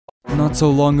Not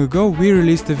so long ago we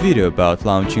released a video about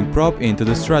launching prop into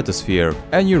the stratosphere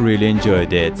and you really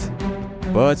enjoyed it.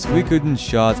 But we couldn't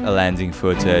shot a landing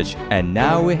footage and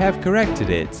now we have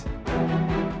corrected it.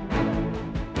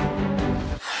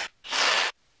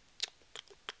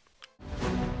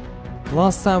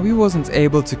 Last time we wasn't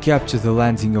able to capture the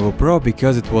landing of a prop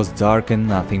because it was dark and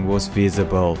nothing was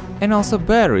visible. And also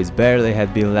batteries barely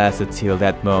had been lasted till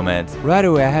that moment. Right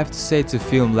away I have to say to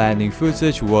film landing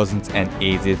footage wasn't an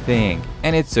easy thing,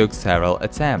 and it took several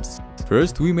attempts.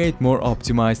 First we made more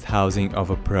optimized housing of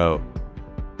a prop.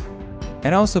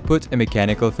 And also put a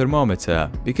mechanical thermometer,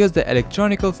 because the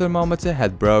electronical thermometer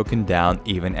had broken down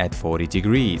even at 40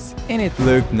 degrees, and it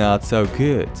looked not so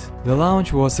good. The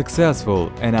launch was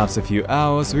successful, and after a few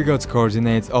hours we got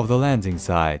coordinates of the landing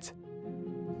site.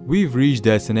 We've reached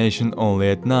destination only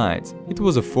at night. It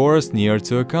was a forest near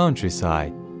to a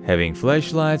countryside. Having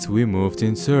flashlights, we moved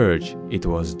in search. It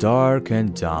was dark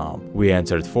and dumb. We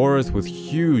entered forest with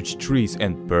huge trees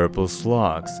and purple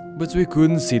slugs, but we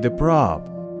couldn't see the prop.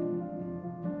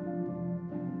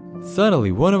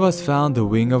 Suddenly, one of us found the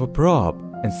wing of a prop,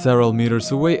 and several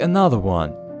meters away another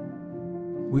one.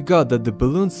 We got that the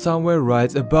balloon somewhere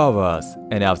right above us,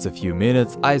 and after a few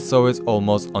minutes I saw it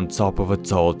almost on top of a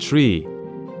tall tree.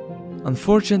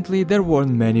 Unfortunately, there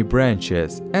weren't many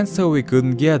branches, and so we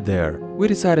couldn't get there. We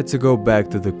decided to go back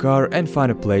to the car and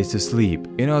find a place to sleep,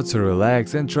 in order to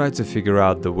relax and try to figure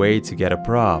out the way to get a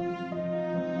prop.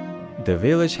 The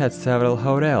village had several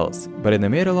hotels, but in the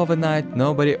middle of the night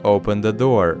nobody opened the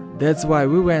door. That's why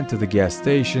we went to the gas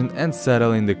station and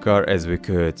settled in the car as we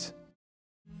could.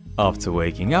 After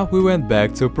waking up we went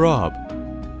back to prop.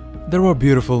 There were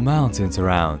beautiful mountains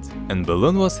around, and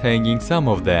balloon was hanging some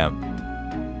of them.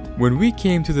 When we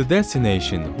came to the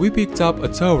destination, we picked up a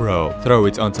tow rope, throw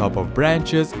it on top of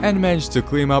branches and managed to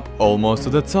climb up almost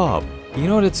to the top. In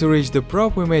order to reach the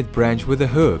prop we made branch with a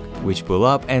hook, which pull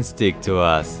up and stick to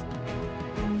us.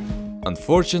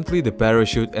 Unfortunately, the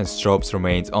parachute and strobes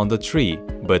remained on the tree,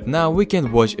 but now we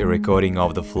can watch a recording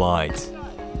of the flight.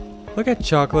 Look at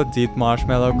chocolate dipped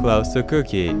marshmallow close to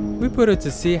cookie. We put it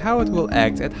to see how it will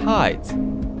act at height.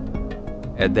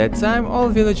 At that time, all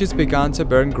villages began to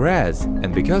burn grass,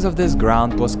 and because of this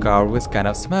ground was covered with kind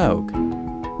of smoke.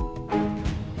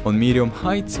 On medium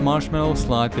heights, marshmallow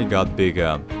slightly got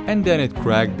bigger, and then it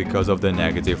cracked because of the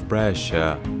negative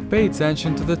pressure. Pay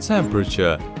attention to the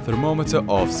temperature. Thermometer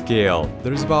off scale,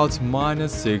 there is about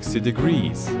 -60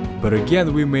 degrees. But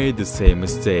again we made the same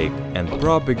mistake, and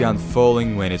prop began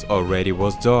falling when it already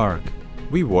was dark.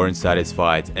 We weren't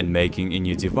satisfied, and making a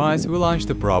new device we launched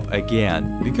the prop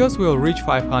again, because we'll reach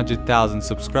 500,000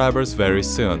 subscribers very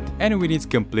soon, and we need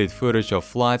complete footage of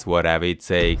flights whatever it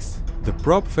takes. The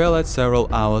prop fell at several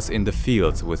hours in the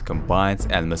fields with combines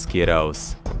and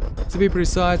mosquitoes. To be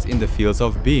precise, in the fields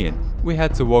of bean. We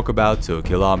had to walk about 2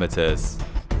 kilometers.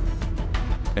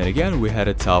 And again we had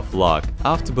a tough luck.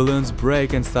 After balloons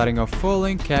break and starting off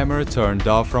falling, camera turned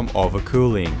off from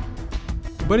overcooling.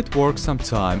 But it worked some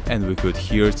time and we could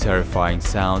hear terrifying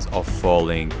sounds of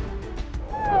falling.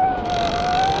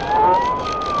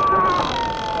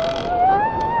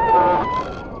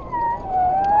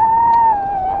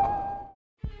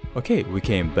 Okay, we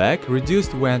came back,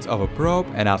 reduced weight of a prop,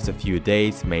 and after a few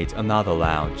days made another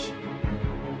launch.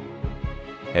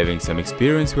 Having some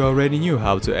experience, we already knew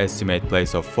how to estimate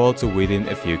place of fall to within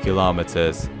a few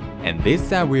kilometers. And this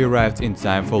time we arrived in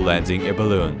time for landing a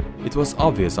balloon. It was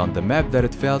obvious on the map that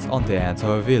it fell on the end of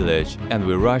a village, and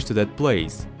we rushed to that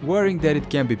place, worrying that it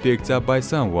can be picked up by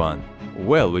someone.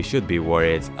 Well, we should be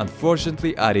worried.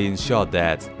 Unfortunately, I didn't shot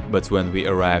that. But when we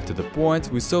arrived to the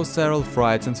point, we saw several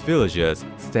frightened villagers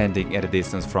standing at a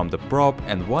distance from the prop,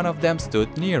 and one of them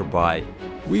stood nearby.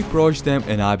 We approached them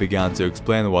and I began to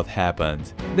explain what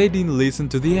happened. They didn't listen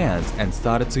to the end and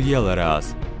started to yell at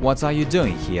us. "What are you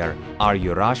doing here? Are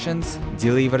you Russians?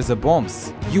 Deliver the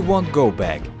bombs! You won't go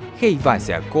back! Hey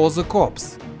Vasya, call the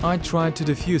cops!" I tried to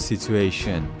defuse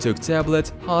situation, took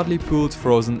tablet, hardly pulled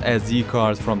frozen SD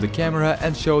card from the camera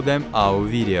and showed them our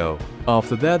video.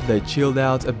 After that they chilled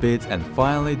out a bit and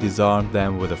finally disarmed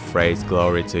them with the phrase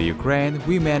 "Glory to Ukraine."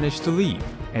 We managed to leave.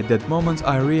 At that moment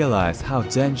I realized how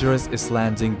dangerous is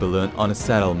landing balloon on a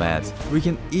settlement. We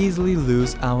can easily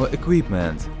lose our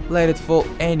equipment. Let it fall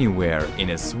anywhere, in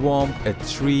a swamp, a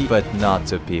tree, but not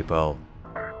to people.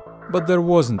 But there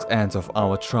wasn't end of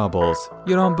our troubles.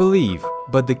 You don't believe,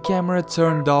 but the camera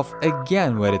turned off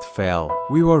again when it fell.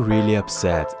 We were really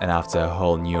upset, and after a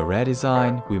whole new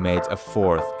redesign, we made a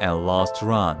fourth and last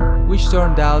run, which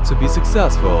turned out to be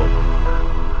successful.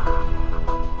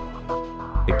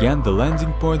 Again, the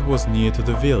landing point was near to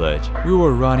the village. We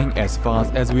were running as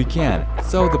fast as we can,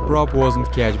 so the prop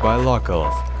wasn't catched by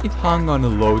locals. It hung on a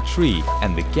low tree,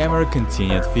 and the camera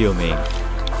continued filming.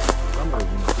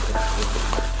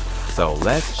 So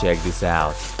let's check this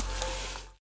out.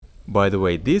 By the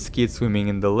way, this kid swimming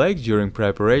in the lake during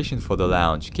preparation for the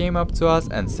launch came up to us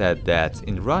and said that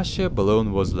in Russia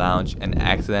balloon was launched and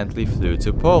accidentally flew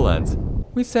to Poland.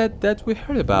 We said that we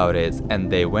heard about it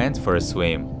and they went for a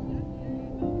swim.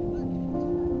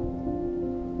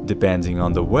 Depending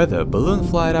on the weather, balloon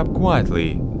flied up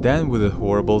quietly, then with a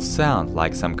horrible sound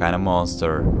like some kind of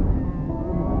monster.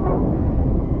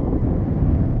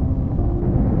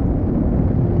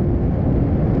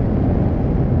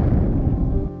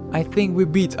 I think we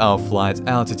beat our flight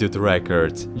altitude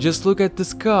record. Just look at the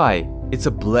sky. It's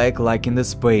a black like in the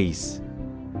space.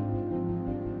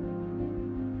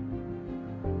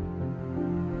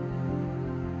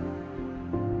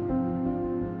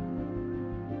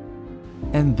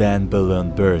 And then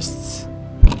balloon bursts.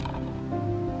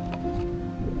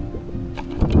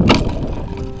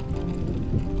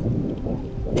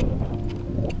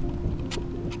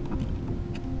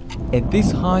 At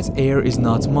this height, air is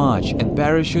not much and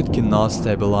parachute cannot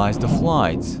stabilize the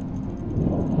flight.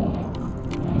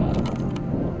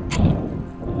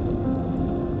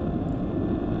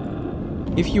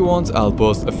 If you want, I'll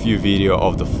post a few videos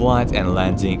of the flight and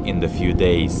landing in the few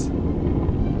days.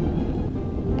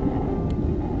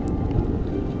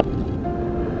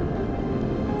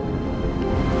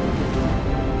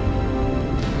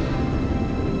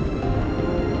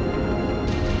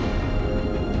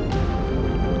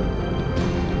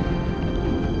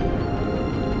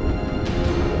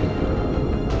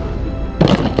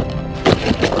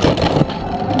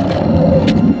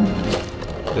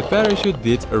 The parachute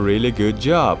did a really good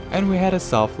job and we had a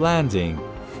soft landing.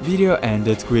 Video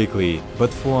ended quickly,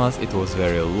 but for us it was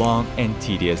very long and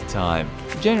tedious time.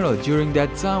 Generally during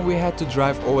that time we had to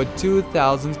drive over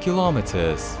 2,000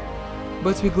 kilometers.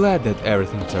 But we're glad that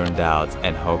everything turned out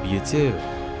and hope you too.